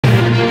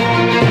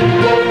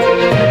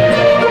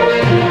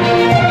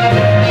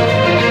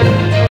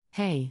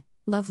Hey,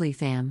 lovely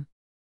fam.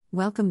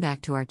 Welcome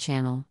back to our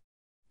channel.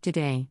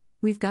 Today,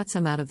 we've got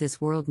some out of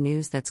this world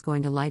news that's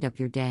going to light up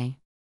your day.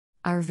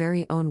 Our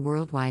very own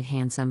worldwide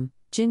handsome,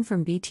 Jin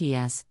from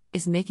BTS,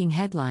 is making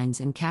headlines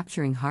and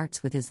capturing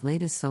hearts with his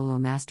latest solo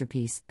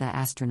masterpiece, The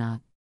Astronaut.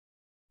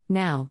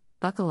 Now,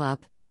 buckle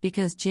up,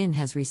 because Jin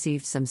has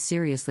received some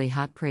seriously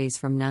hot praise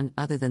from none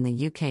other than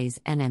the UK's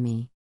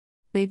NME.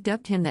 They've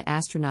dubbed him the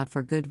astronaut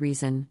for good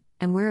reason,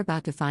 and we're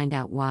about to find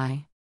out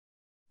why.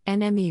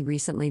 NME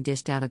recently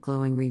dished out a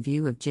glowing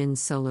review of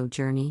Jin's solo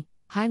journey,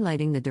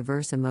 highlighting the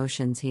diverse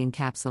emotions he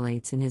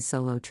encapsulates in his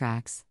solo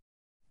tracks.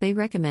 They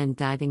recommend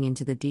diving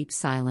into the deep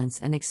silence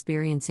and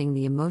experiencing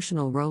the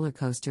emotional roller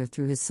coaster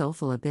through his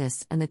soulful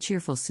abyss and the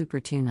cheerful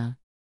super tuna.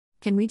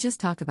 Can we just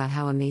talk about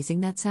how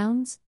amazing that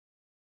sounds?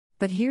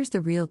 But here's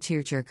the real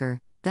tearjerker: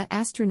 The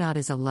Astronaut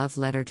is a love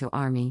letter to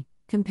ARMY,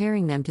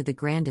 comparing them to the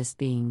grandest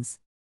beings.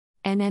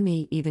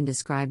 NME even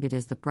described it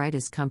as the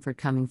brightest comfort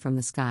coming from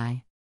the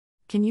sky.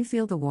 Can you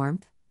feel the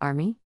warmth,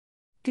 ARMY?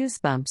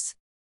 Goosebumps.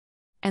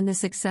 And the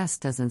success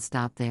doesn't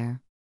stop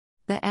there.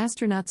 The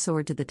Astronaut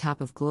soared to the top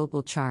of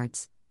global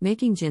charts,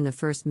 making Jin the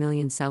first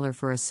million seller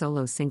for a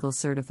solo single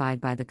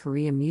certified by the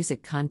Korea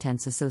Music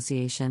Contents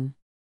Association.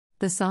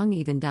 The song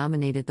even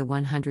dominated the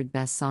 100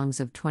 Best Songs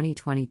of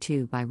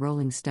 2022 by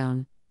Rolling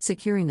Stone,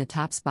 securing the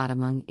top spot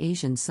among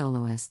Asian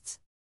soloists.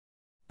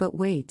 But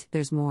wait,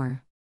 there's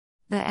more.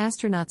 The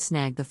Astronaut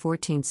snagged the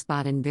 14th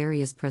spot in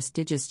various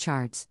prestigious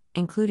charts,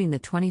 including the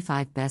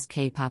 25 Best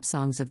K-pop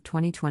Songs of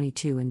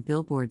 2022 and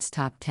Billboard's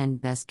Top 10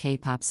 Best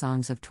K-pop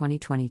Songs of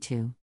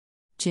 2022.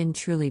 Jin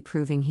truly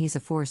proving he's a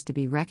force to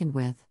be reckoned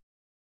with.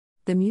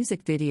 The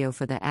music video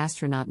for The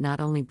Astronaut not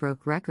only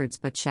broke records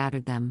but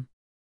shattered them.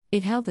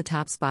 It held the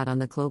top spot on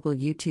the global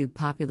YouTube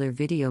popular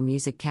video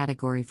music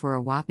category for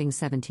a whopping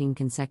 17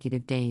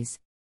 consecutive days.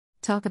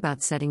 Talk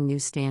about setting new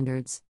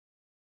standards.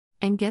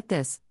 And get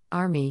this,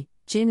 ARMY,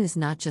 Jin is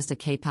not just a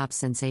K-pop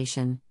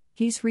sensation,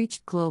 he's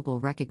reached global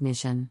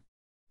recognition.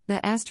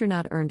 The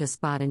Astronaut earned a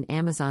spot in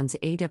Amazon's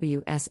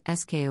AWS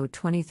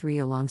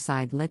SKO23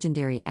 alongside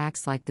legendary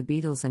acts like the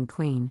Beatles and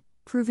Queen,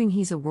 proving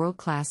he's a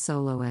world-class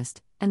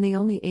soloist, and the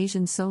only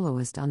Asian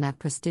soloist on that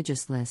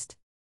prestigious list.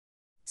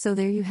 So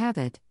there you have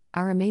it,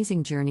 our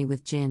amazing journey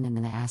with Jin and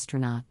the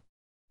Astronaut.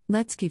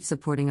 Let's keep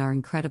supporting our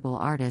incredible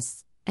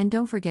artists, and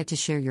don't forget to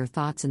share your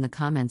thoughts in the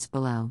comments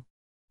below.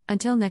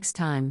 Until next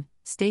time,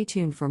 stay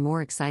tuned for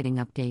more exciting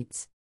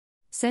updates.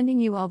 Sending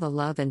you all the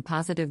love and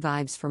positive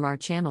vibes from our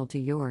channel to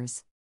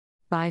yours.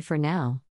 Bye for now.